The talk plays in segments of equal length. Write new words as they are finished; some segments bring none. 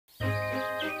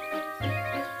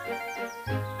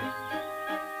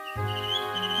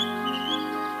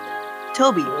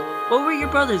Toby, what were your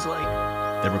brothers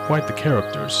like? They were quite the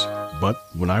characters, but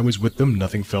when I was with them,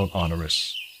 nothing felt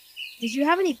onerous. Did you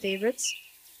have any favorites?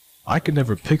 I could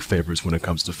never pick favorites when it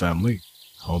comes to family,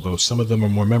 although some of them are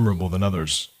more memorable than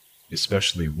others,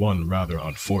 especially one rather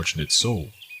unfortunate soul.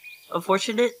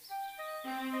 Unfortunate?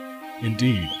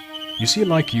 Indeed. You see,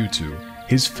 like you two,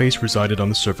 his face resided on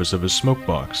the surface of his smoke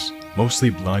box. Mostly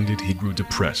blinded, he grew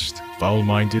depressed,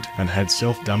 foul-minded, and had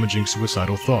self-damaging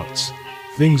suicidal thoughts.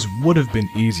 Things would have been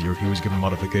easier if he was given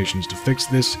modifications to fix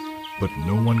this, but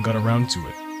no one got around to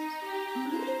it.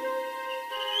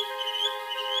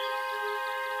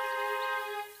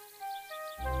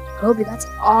 Toby, that's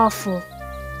awful.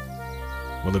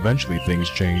 Well, eventually things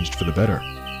changed for the better.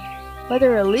 What a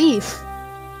relief.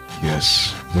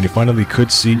 Yes, when he finally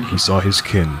could see, he saw his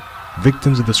kin,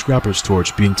 victims of the scrapper's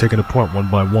torch being taken apart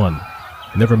one by one.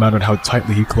 It never mattered how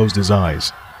tightly he closed his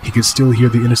eyes. He could still hear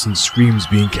the innocent screams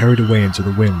being carried away into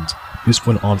the wind. This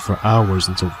went on for hours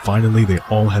until finally they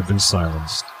all had been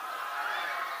silenced.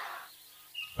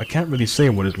 I can't really say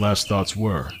what his last thoughts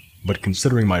were, but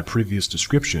considering my previous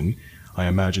description, I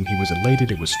imagine he was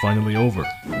elated it was finally over.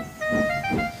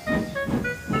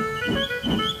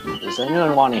 Does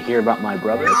anyone want to hear about my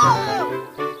brother?